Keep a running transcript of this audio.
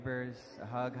neighbors, a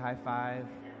hug, high five,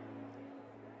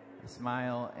 a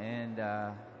smile, and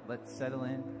let's settle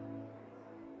in.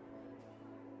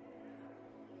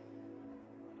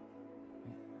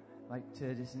 I'd like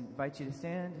to just invite you to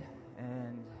stand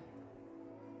and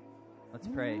let's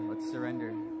pray. Let's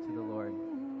surrender to the Lord.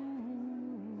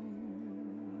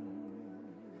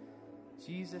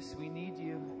 Jesus, we need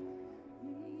you.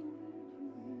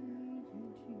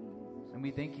 And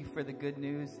we thank you for the good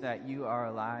news that you are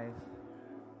alive.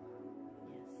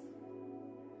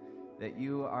 That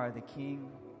you are the King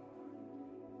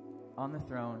on the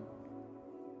throne.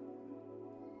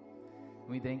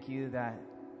 We thank you that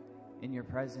in your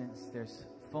presence there's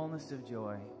fullness of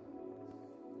joy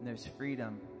and there's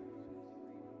freedom.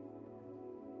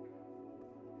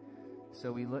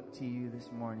 So we look to you this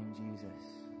morning, Jesus,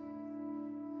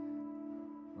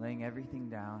 laying everything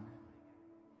down,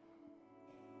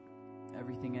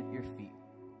 everything at your feet.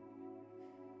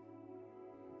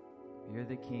 You're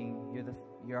the King,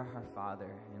 you're our Father,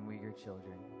 and we're your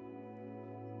children.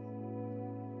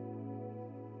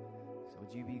 So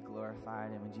would you be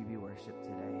glorified and would you be worshiped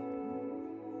today?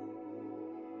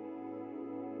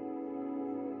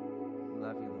 We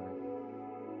love you, Lord.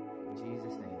 In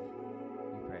Jesus' name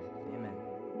we pray. Amen.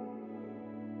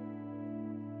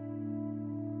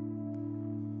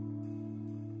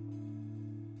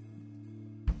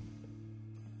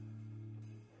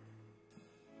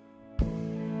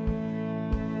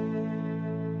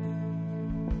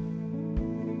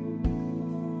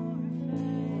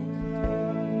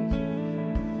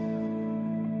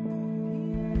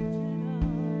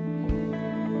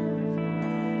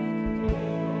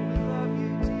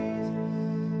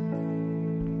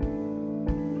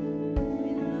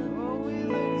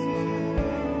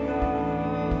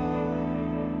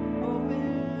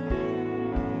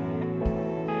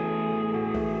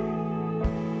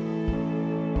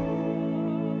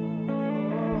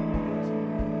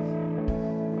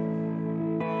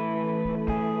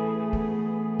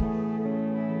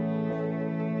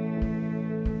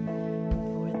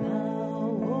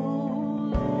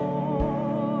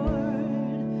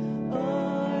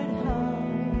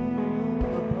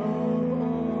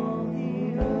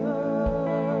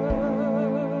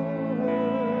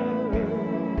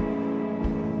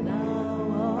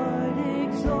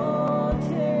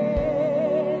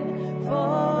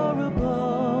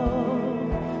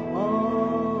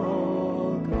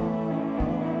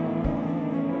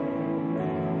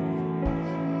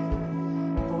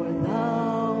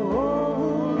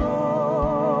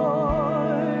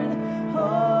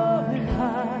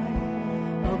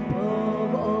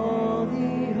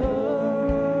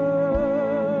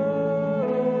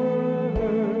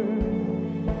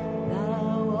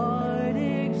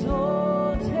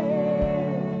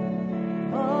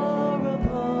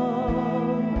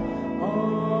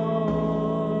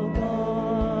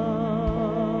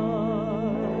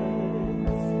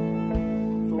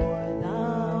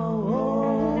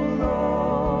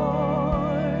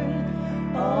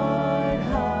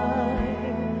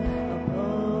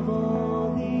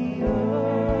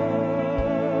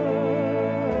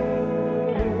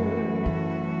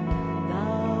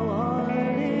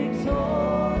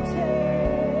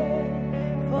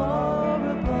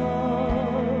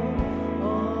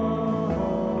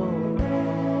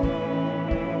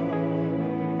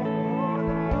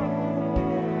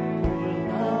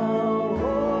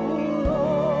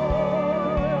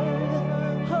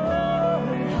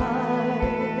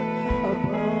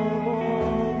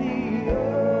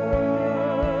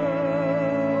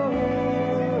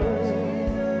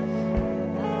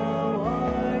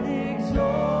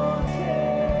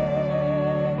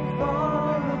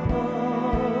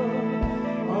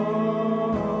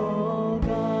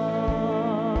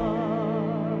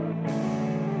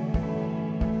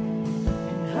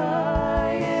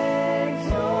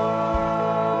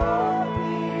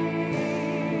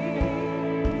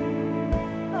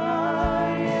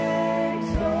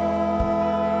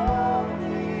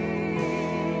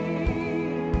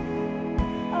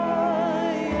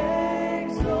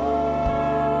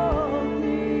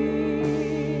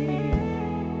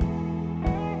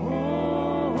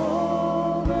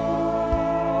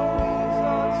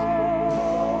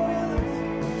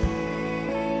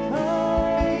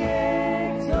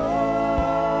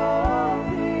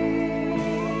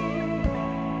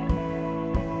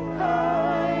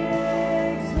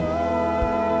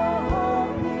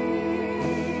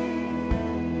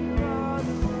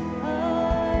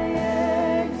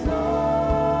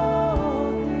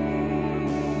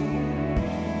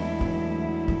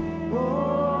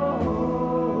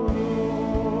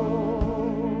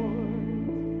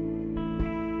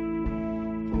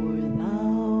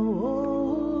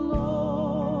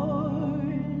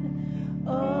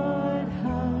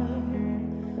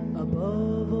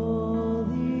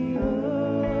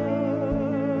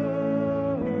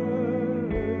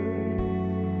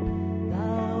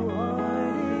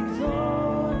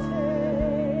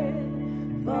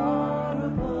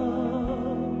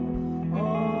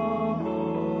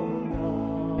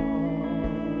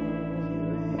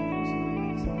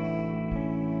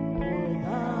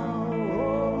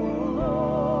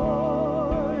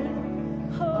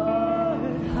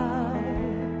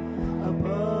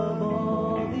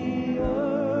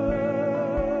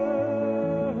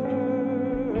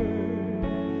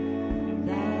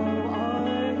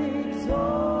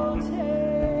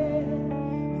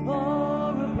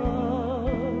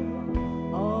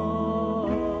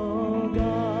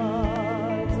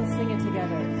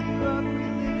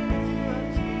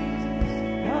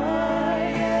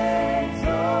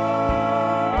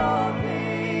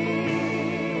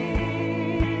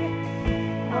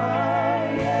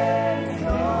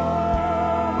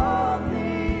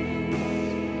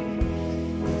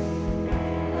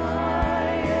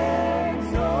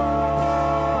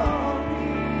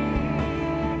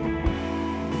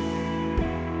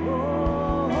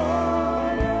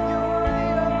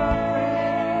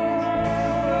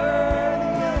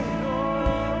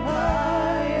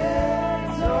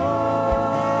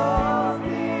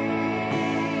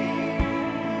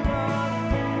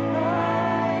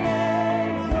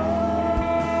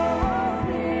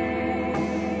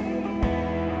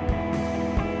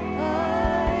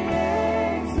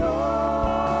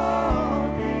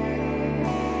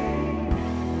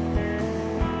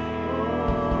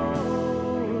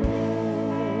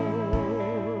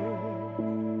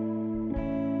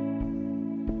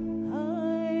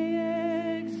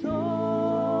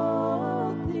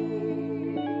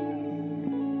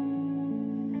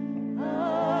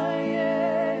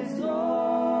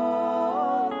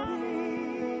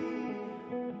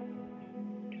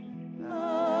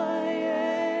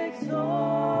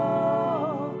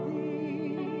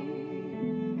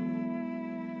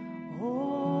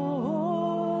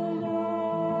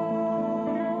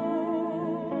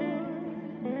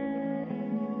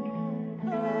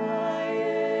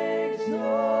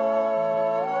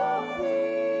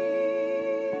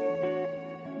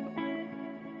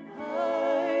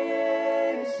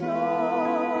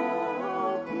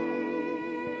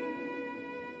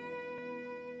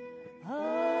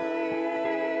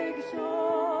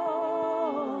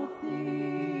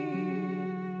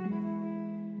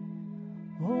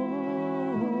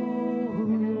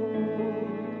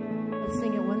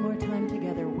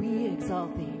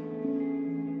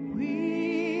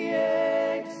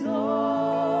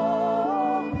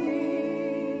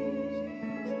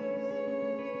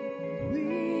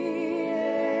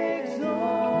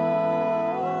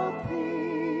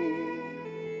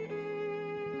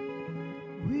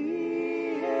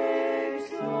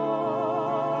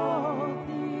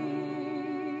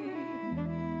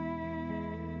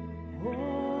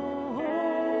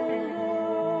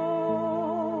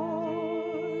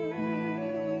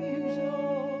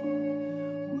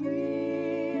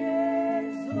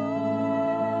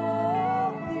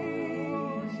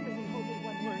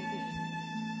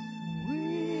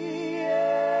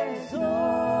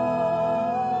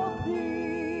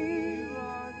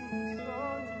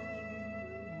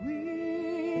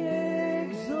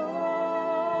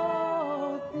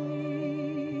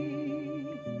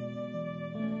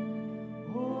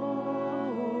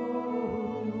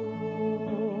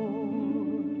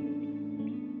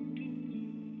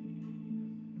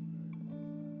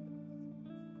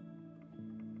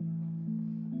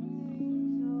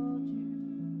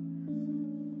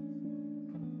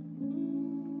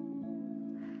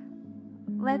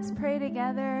 Let's pray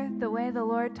together the way the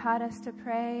Lord taught us to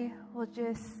pray. We'll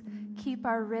just keep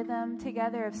our rhythm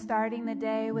together of starting the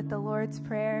day with the Lord's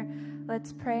Prayer.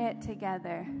 Let's pray it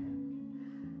together.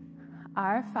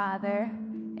 Our Father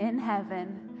in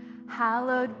heaven,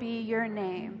 hallowed be your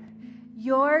name.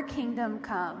 Your kingdom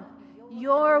come,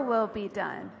 your will be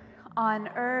done, on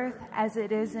earth as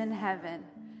it is in heaven.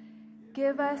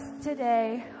 Give us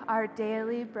today our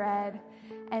daily bread,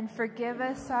 and forgive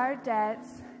us our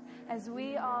debts, as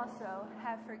we also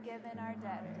have forgiven our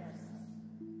debtors.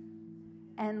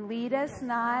 And lead us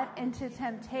not into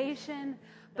temptation,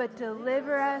 but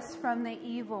deliver us from the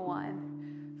evil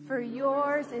one. For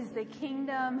yours is the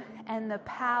kingdom and the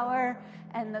power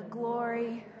and the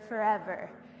glory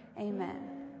forever.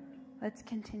 Amen. Let's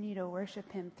continue to worship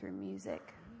him through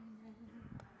music.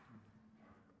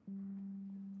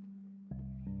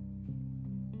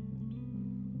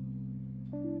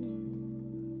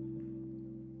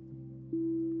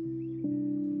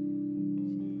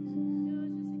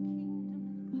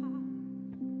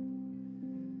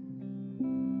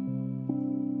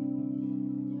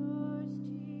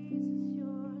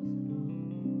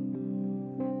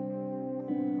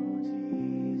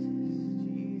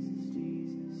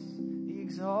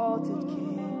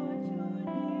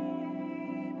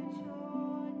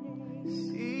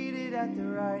 At the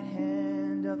right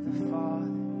hand of the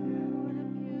Father.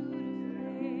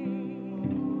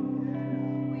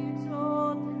 We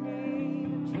exalt the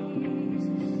name of Jesus.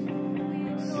 We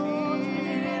exalt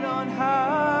seated on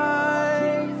high.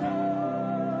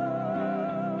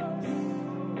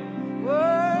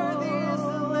 Worthy is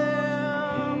the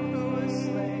Lamb who was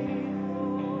slain.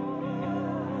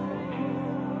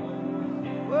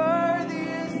 Worthy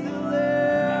is the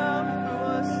Lamb who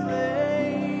was slain.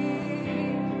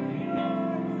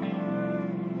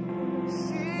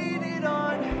 See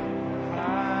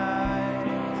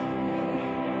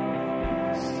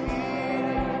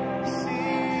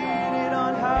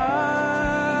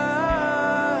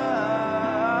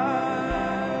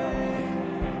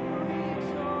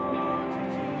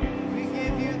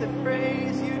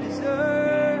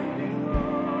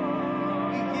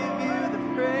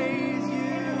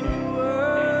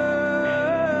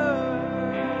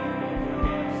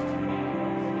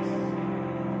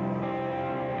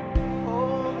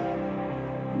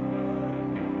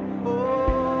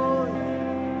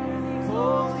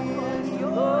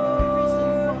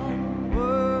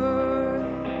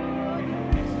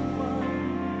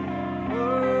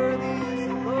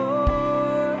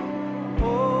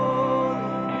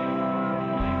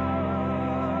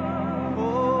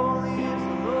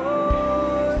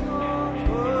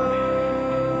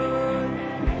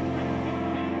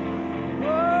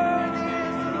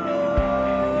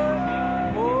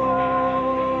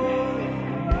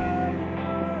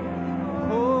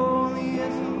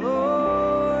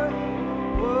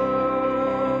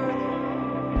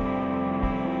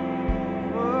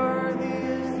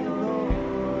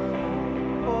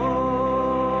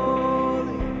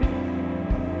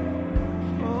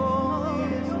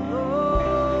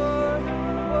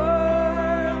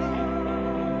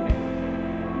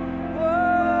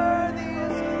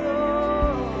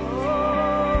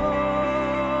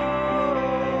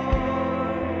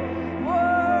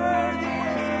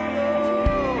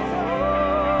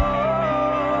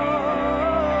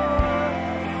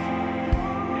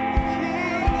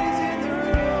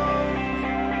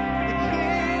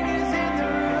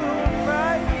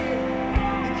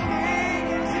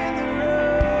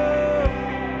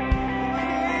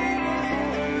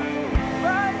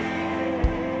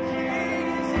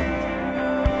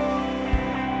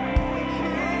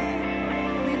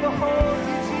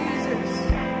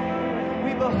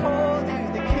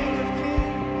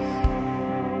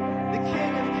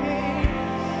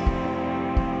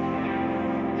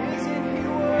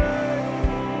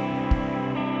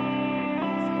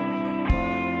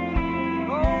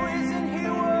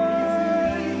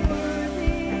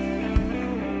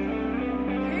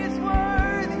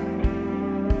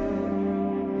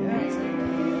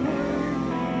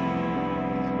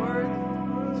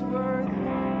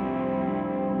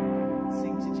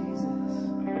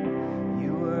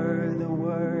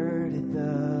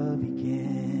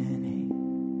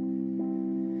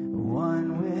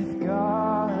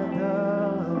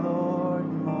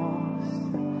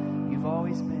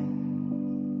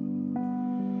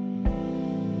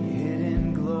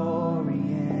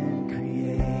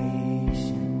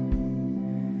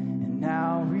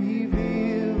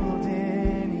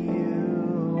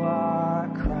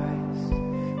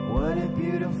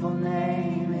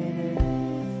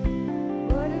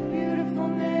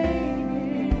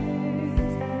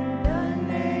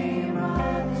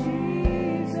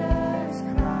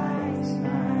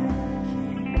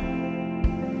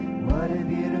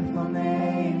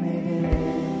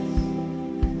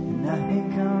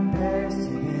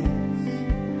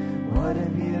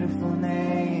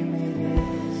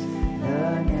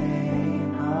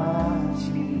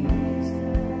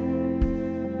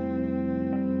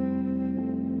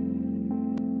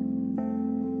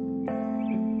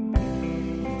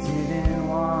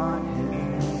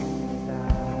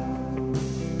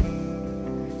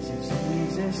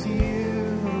Jesus,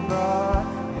 you brought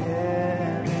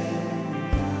heaven.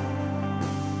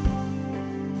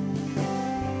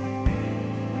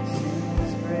 Sin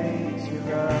was great, your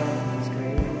love was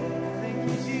great. Thank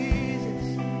you, Jesus.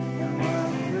 And what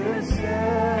could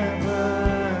separate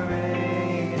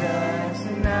us?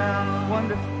 And now,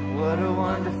 wonderful, what a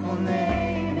wonderful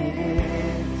name it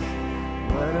is.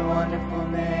 What a wonderful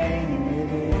name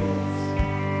it is.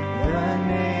 The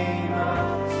name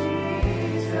of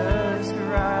Jesus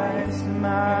Christ,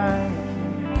 my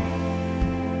King.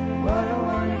 What a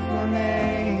wonderful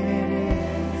name it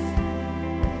is.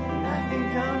 Nothing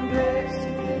compares to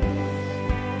this.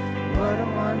 What a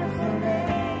wonderful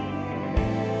name.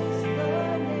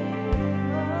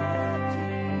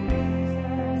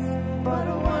 What a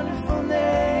wonderful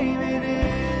name it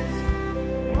is.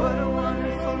 What a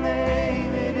wonderful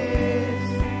name it is.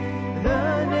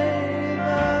 The name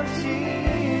of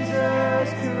Jesus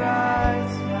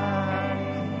Christ, my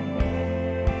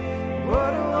King.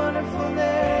 What a wonderful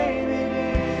name it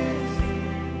is.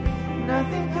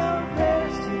 Nothing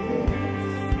compares to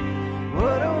this.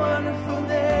 What a wonderful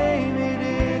name it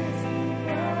is.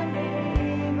 The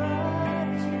name of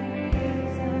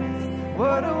Jesus.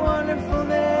 What a wonderful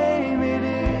name it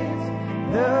is.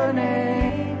 The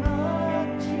name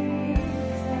of Jesus.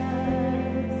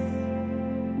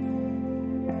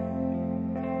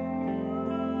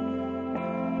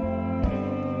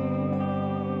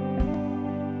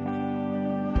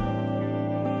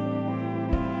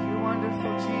 You're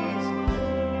wonderful, Jesus.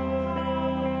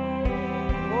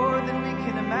 More than we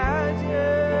can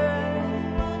imagine.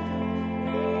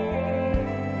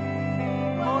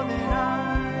 More than I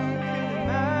can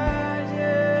imagine.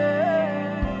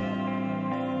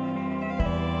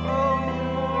 Oh,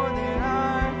 more than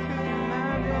I could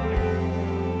imagine.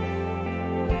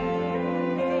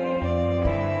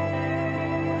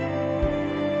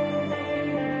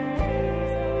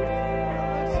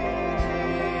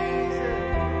 Jesus.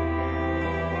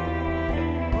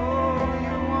 Oh,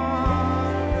 you're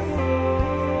wonderful.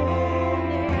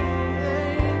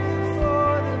 Thank you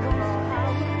for the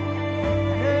cross.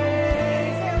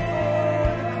 Thank you for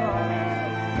the cross.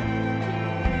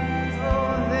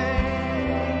 Oh,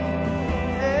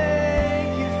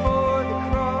 thank you for the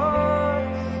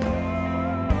cross.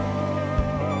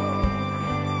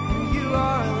 You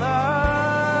are alive.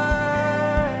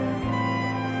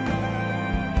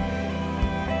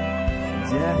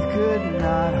 Death could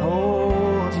not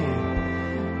hold you.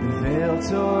 The veil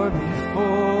tore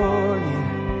before you.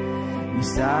 You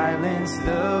silenced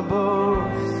the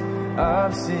boast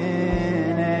of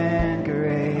sin and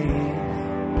grave.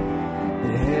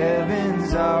 The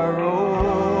heavens are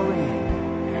rolling,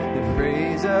 the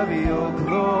praise of your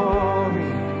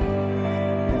glory.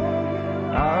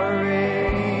 Our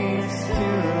race to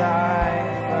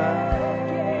life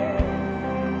again.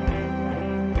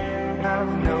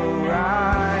 Have no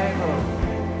rival,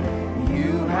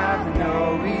 you have no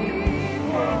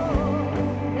equal.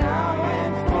 Now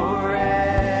and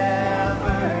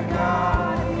forever,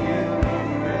 God, you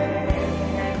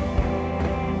reign.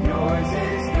 Yours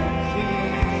is the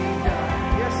kingdom.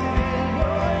 Yes, it is.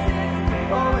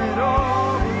 Oh, it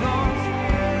all belongs to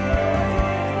you.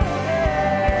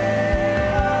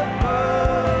 Forever.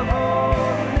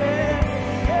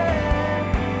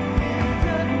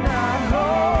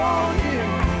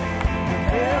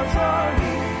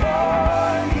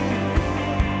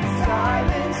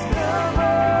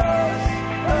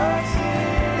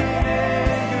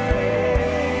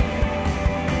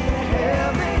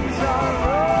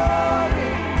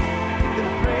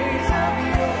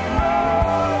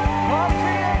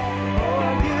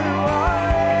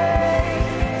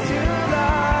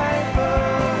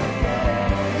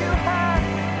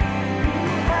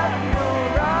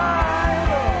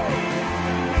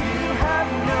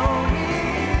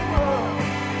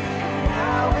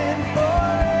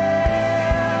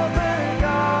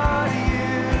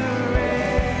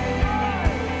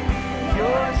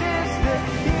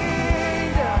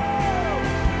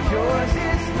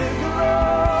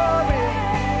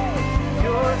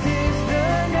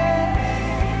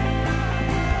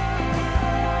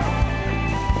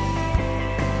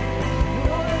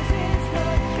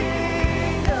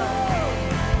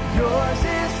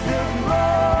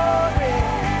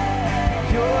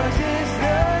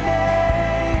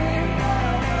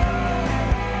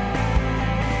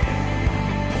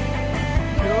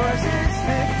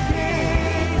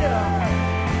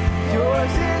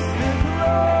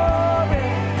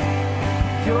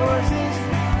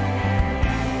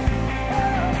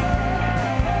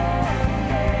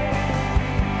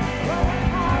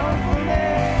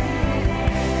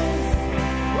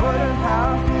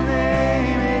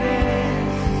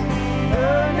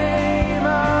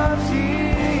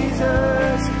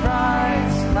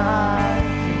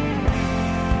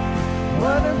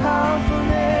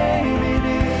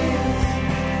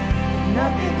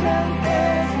 Nothing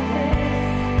compares to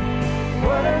this.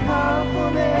 What a powerful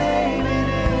name it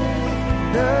is.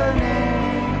 The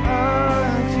name of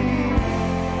Jesus.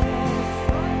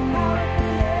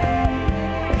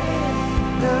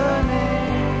 The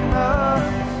name of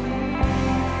Jesus.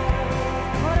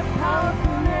 What a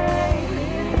powerful name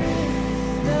it is.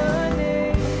 The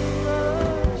name of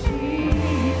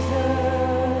Jesus.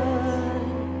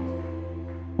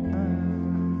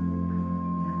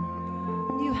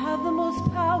 You have the most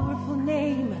powerful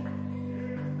name.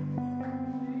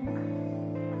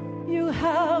 You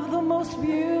have the most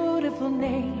beautiful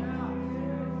name.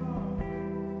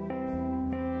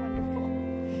 Wonderful.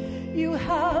 You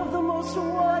have the most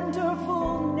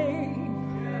wonderful name.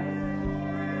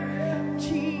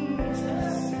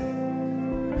 Jesus.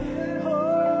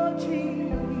 Oh,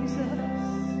 Jesus.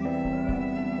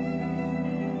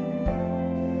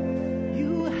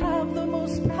 You have the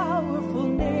most powerful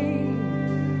name.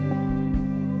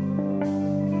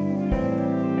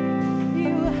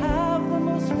 You have the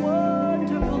most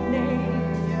wonderful name.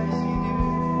 Yes, you do,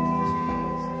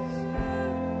 Jesus.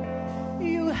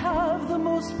 You have the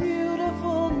most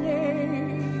beautiful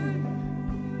name.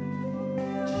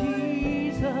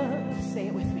 Jesus. Say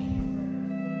it with me.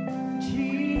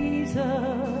 Jesus.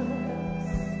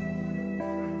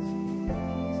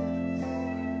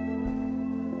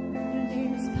 Your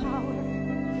name is power.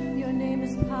 Your name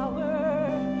is power.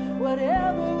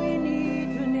 Whatever we need,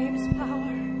 your name is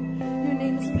power. Your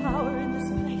name is power in this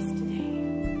place today.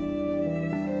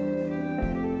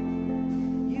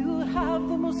 You have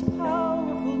the most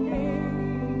powerful name.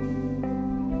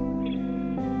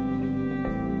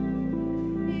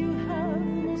 You have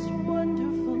the most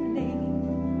wonderful name.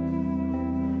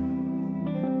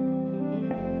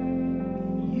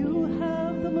 You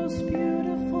have the most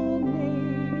beautiful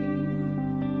name.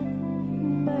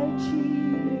 My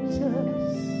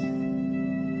Jesus.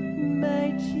 My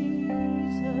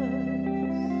Jesus.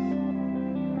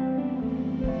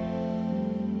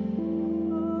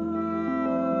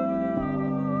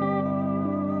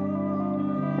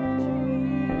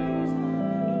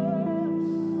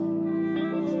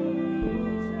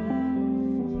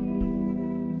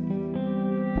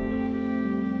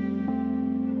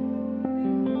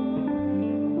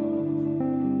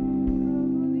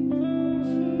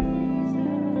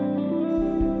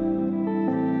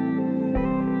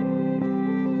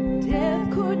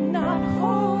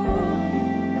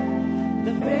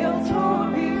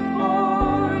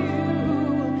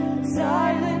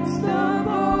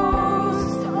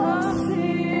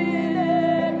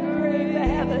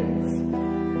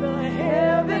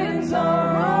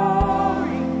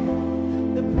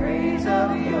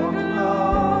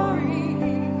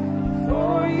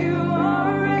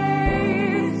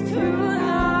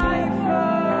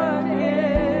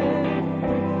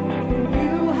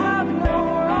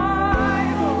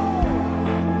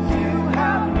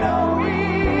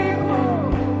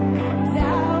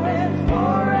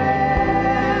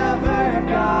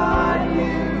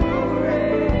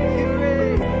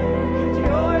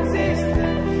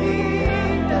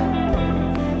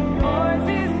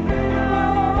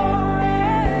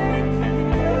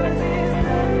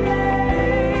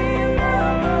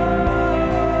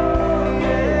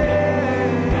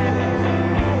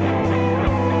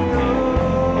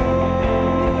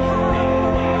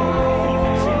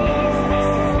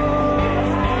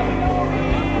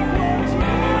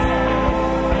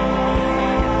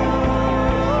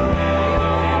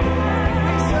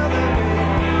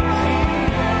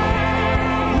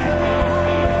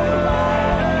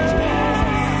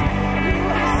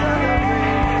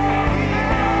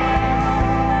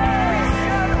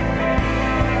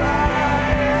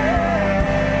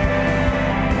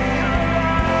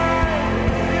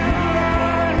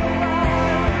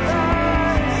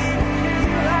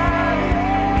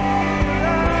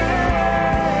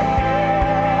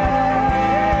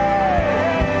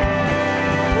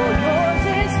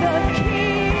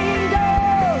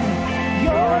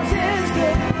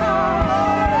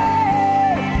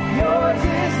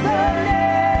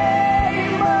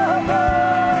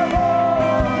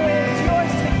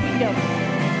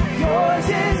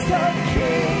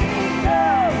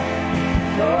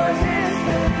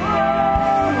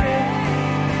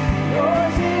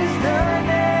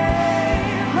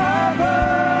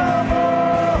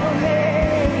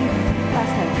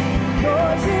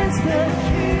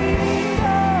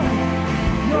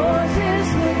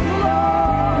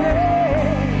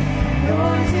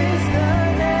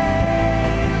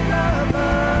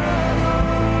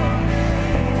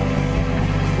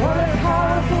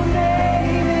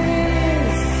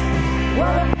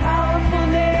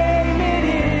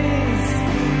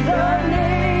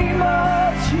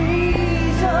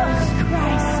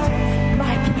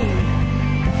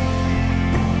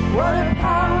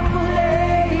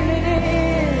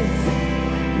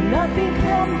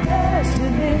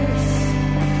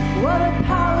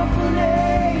 powerful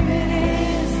name. It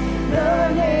is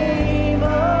the name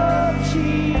of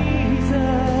Jesus.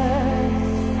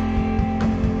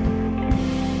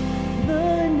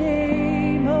 The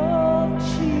name of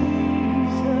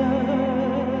Jesus.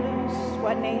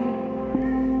 What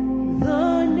name?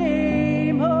 The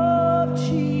name of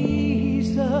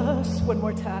Jesus. One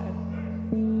more time.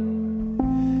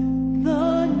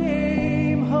 The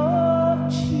name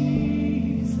of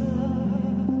Jesus.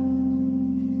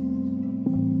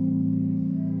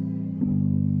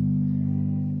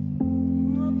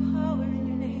 All power in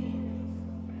your name.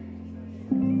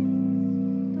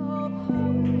 All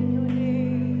power in your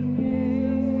name.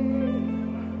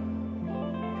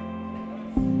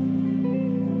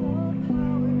 All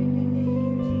power in your name,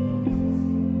 Jesus.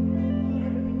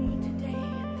 Whatever we need today,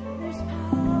 there's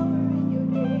power in your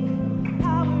name.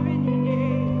 Power in your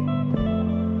name.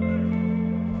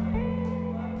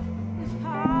 There's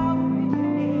power in your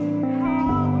name.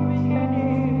 Power in your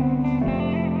name.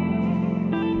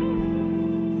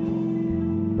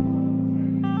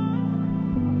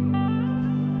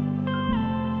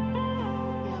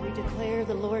 Yeah, we declare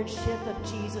the lordship of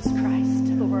Jesus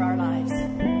Christ over our lives.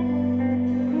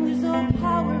 There's all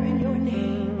power in your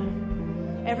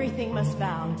name. Everything must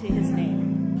bow to his name.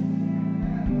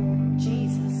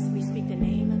 Jesus, we speak the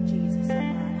name of Jesus over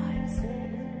our lives.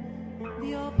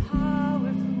 The all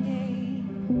powerful name.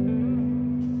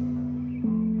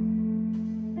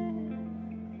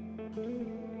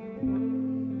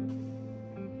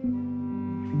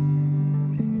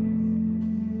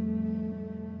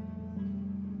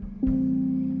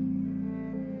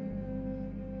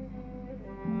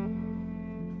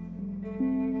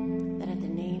 That at the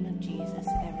name of Jesus,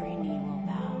 every knee will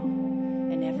bow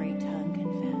and every tongue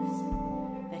confess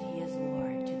that he is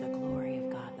Lord to the glory of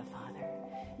God the Father.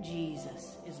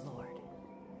 Jesus is Lord.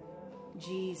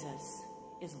 Jesus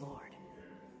is Lord.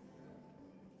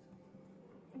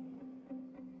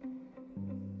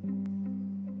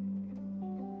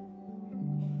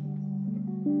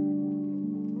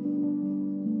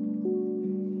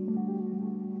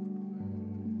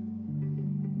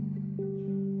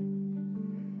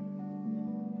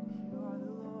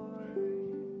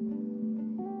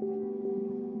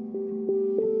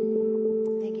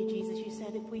 Thank you, Jesus. You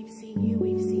said if we've seen you,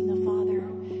 we've seen the Father.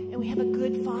 And we have a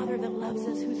good Father that loves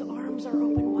us, whose arms are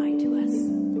open wide to us.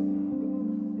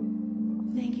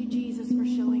 Thank you, Jesus, for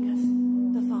showing us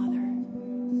the Father.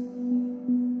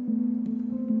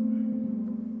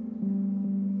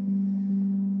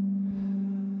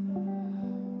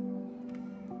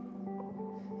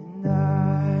 And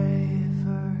I've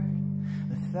heard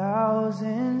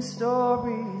 1,000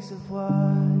 stories of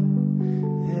what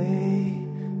they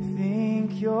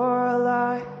think you're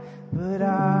like, but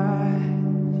I've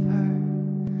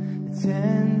heard the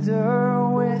tender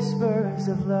whispers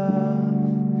of love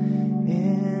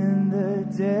in the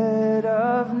dead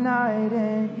of night,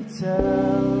 and you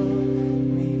tell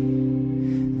me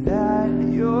that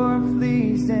you're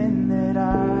pleased and that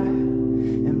I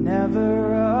am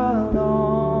never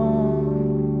alone.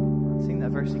 Let's sing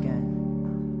that verse again.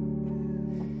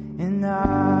 And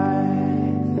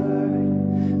I've heard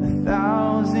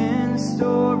 1,000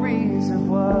 stories of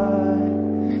what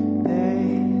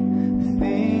they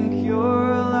think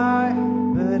you're like,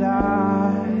 but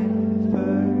I've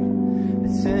heard the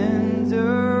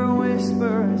tender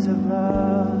whispers of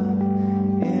love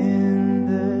in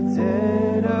the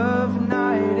dead of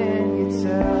night, and you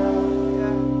tell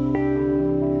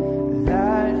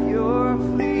that you're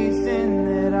pleased and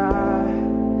that I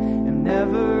am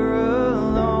never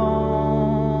alone.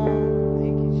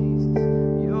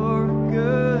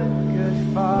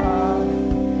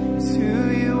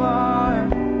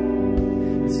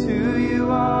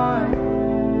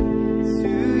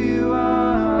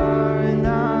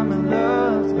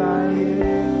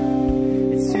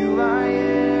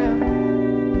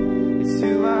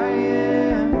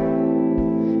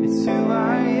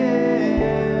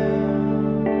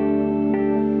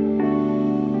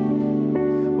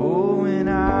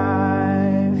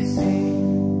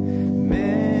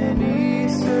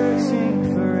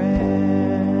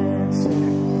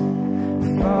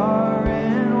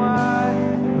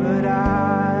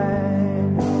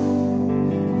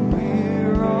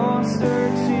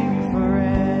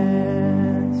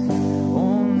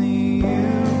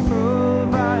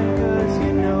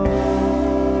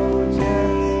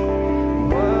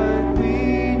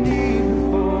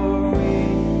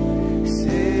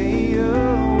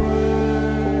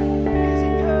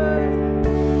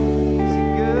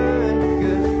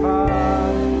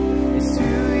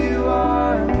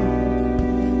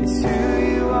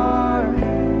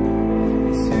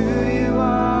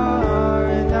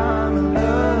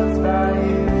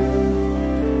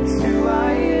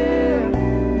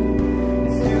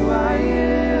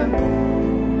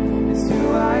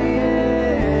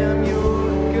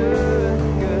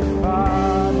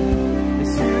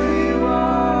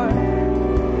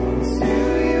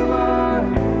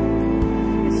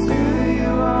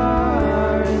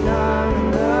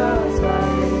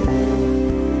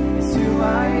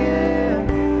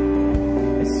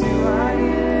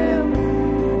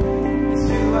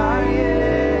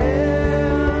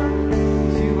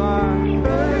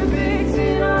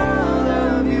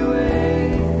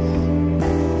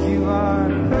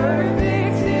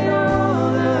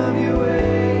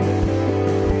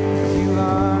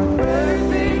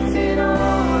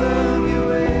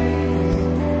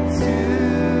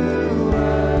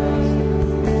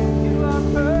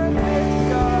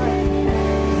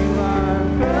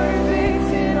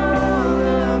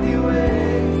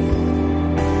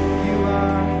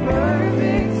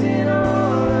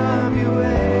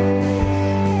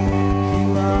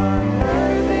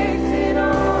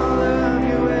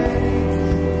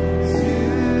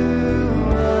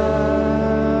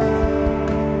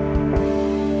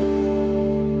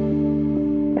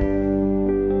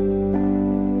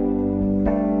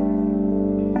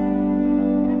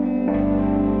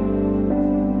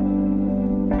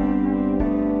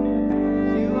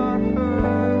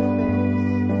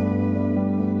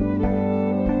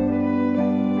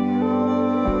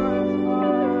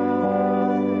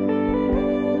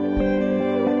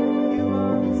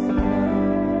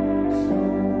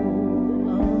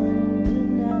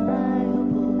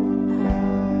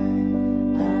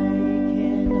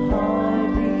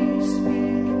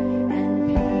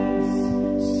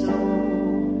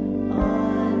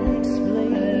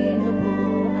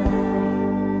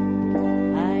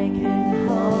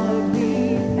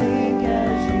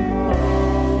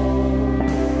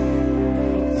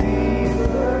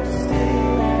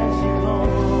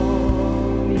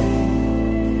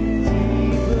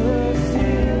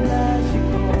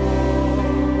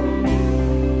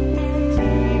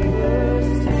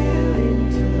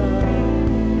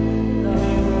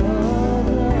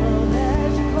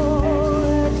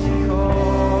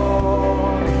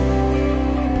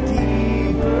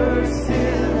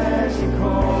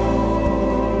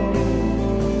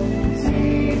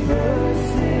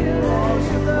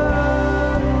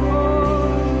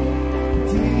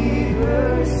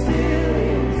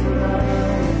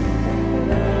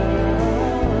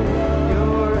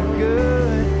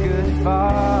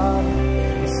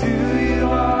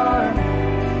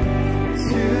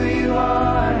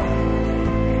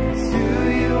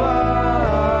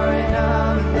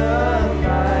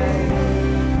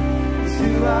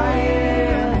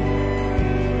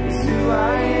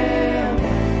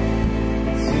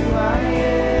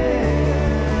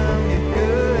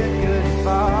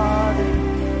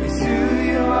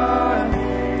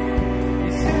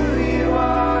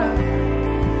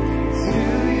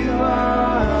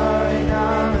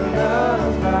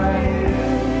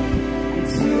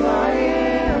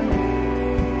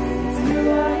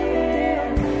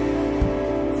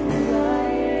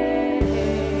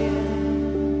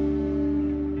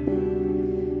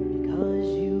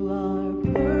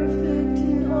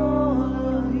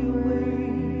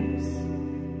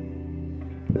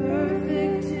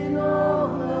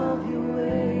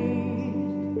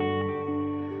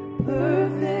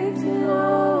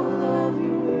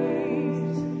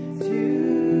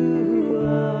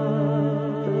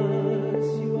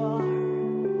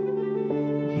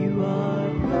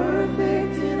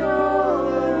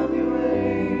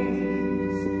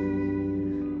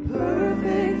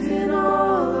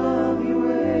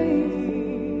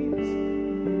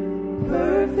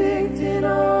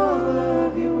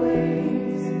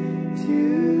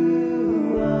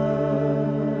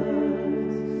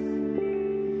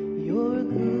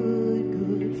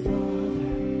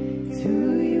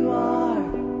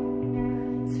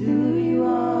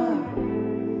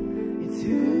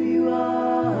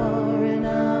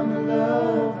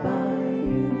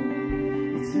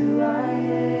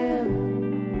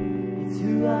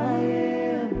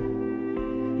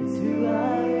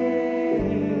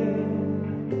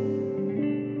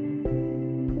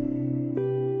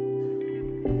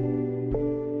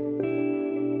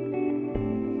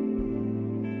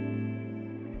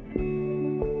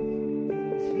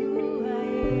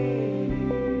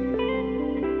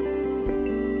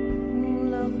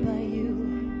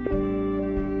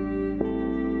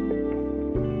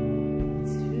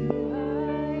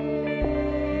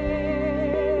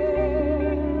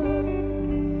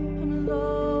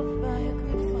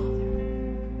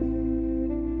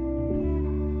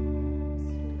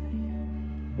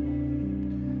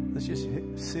 Let's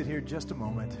just sit here just a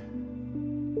moment.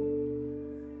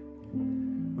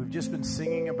 We've just been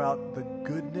singing about the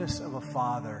goodness of a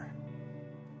Father.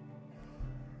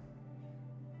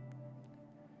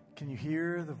 Can you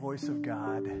hear the voice of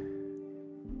God?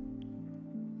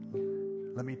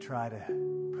 Let me try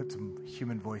to put some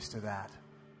human voice to that.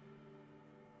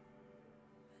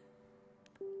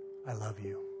 I love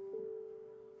you.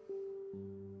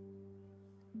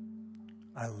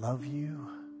 I love you.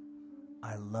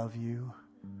 I love you.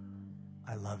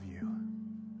 I love you.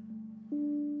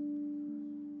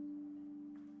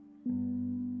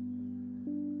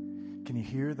 Can you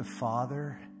hear the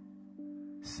Father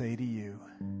say to you?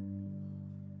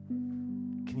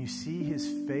 Can you see his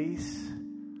face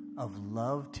of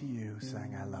love to you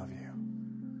saying, I love you?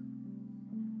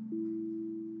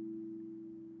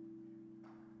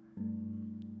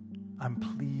 I'm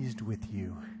pleased with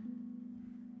you.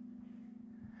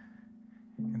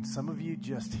 And some of you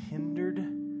just hindered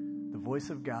the voice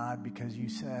of God because you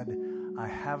said, I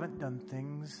haven't done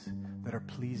things that are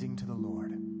pleasing to the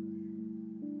Lord.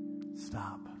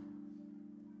 Stop.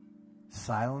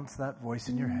 Silence that voice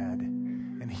in your head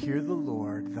and hear the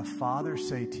Lord, the Father,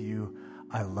 say to you,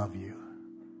 I love you.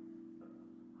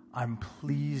 I'm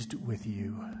pleased with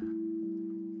you.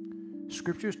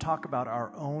 Scriptures talk about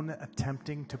our own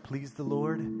attempting to please the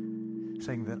Lord,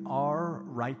 saying that our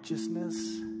righteousness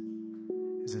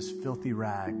is as filthy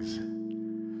rags.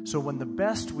 So when the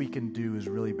best we can do is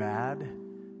really bad,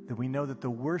 then we know that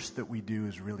the worst that we do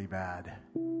is really bad.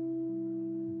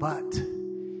 But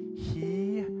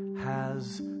he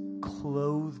has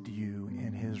clothed you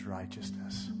in his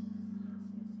righteousness.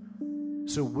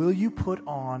 So will you put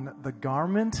on the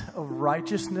garment of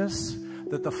righteousness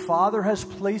that the Father has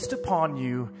placed upon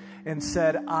you and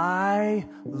said, I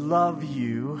love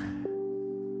you.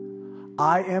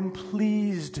 I am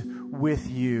pleased with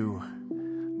you.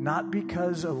 Not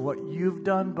because of what you've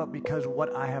done, but because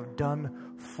what I have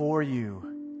done for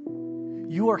you.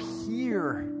 You are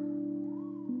here.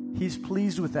 He's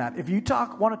pleased with that. If you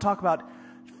want to talk about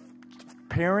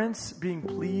parents being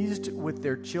pleased with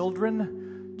their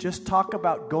children, just talk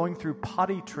about going through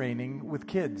potty training with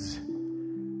kids.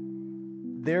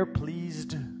 They're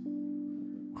pleased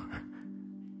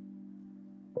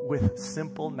with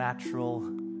simple,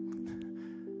 natural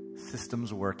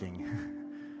systems working.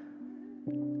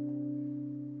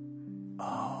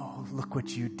 Oh, look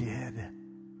what you did.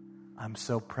 I'm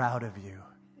so proud of you.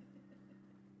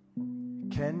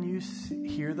 Can you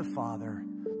hear the Father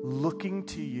looking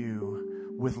to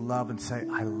you with love and say,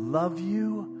 I love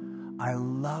you, I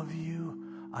love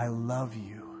you, I love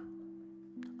you.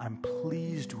 I'm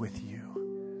pleased with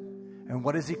you. And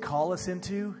what does he call us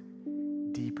into?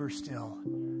 Deeper still.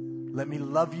 Let me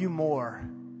love you more.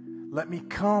 Let me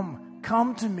come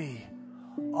to me.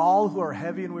 All who are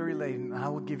heavy and weary laden, I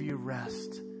will give you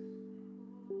rest.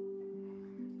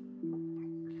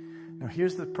 Now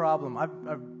here's the problem.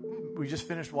 We just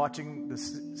finished watching the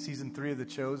season 3 of The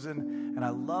Chosen, and I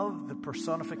love the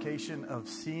personification of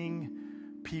seeing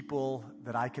people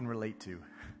that I can relate to.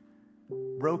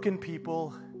 Broken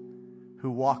people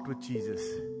who walked with Jesus.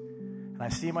 And I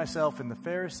see myself in the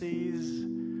Pharisees.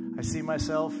 I see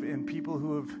myself in people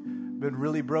who have been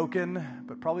really broken,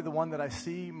 but probably the one that I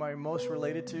see my most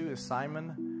related to is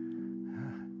Simon,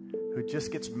 who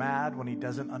just gets mad when he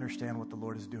doesn't understand what the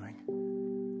Lord is doing.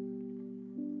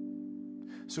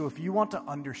 So if you want to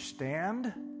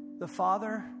understand the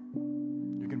Father,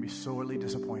 you're going to be sorely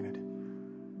disappointed.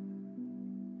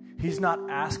 He's not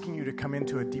asking you to come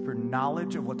into a deeper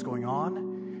knowledge of what's going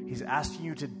on. He's asking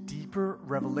you to deeper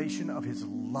revelation of his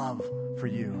love for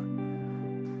you.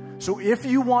 So if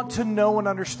you want to know and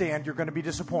understand, you're going to be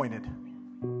disappointed.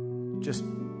 Just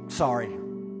sorry.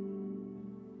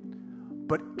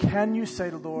 But can you say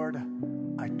to the Lord,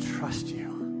 I trust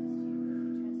you.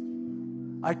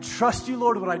 I trust you,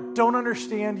 Lord, when I don't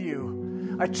understand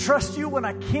you. I trust you when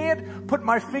I can't put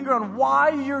my finger on why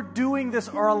you're doing this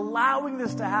or allowing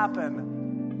this to happen.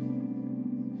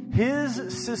 His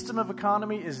system of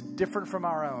economy is different from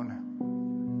our own.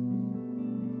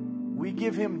 We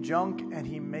give him junk and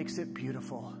he makes it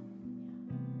beautiful.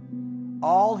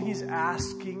 All he's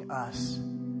asking us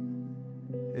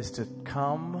is to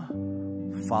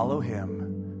come, follow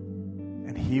him,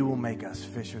 and he will make us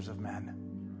fishers of men.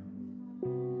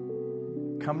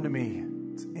 Come to me.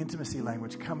 It's intimacy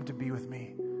language. Come to be with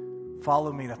me.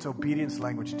 Follow me. That's obedience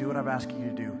language. Do what I'm asking you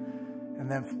to do. And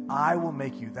then I will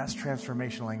make you. That's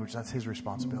transformation language. That's his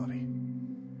responsibility.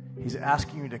 He's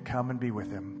asking you to come and be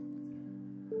with him.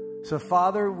 So,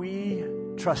 Father, we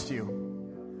trust you.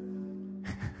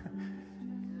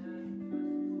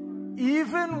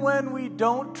 Even when we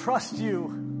don't trust you,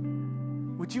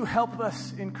 Would you help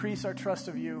us increase our trust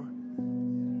of you?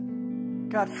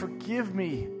 God, forgive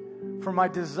me for my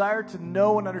desire to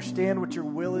know and understand what your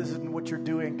will is and what you're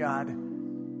doing, God.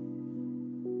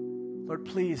 Lord,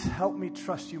 please help me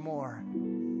trust you more.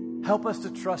 Help us to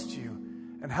trust you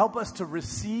and help us to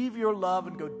receive your love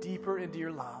and go deeper into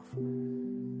your love.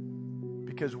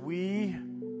 Because we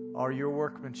are your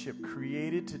workmanship,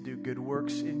 created to do good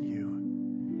works in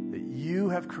you that you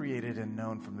have created and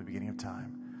known from the beginning of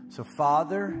time. So,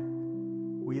 Father,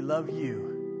 we love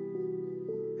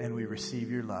you and we receive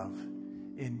your love.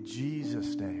 In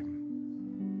Jesus'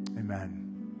 name,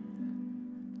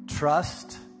 amen.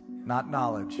 Trust, not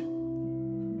knowledge.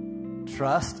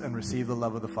 Trust and receive the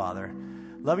love of the Father.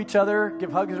 Love each other.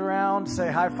 Give hugs around.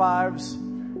 Say high fives.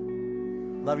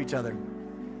 Love each other.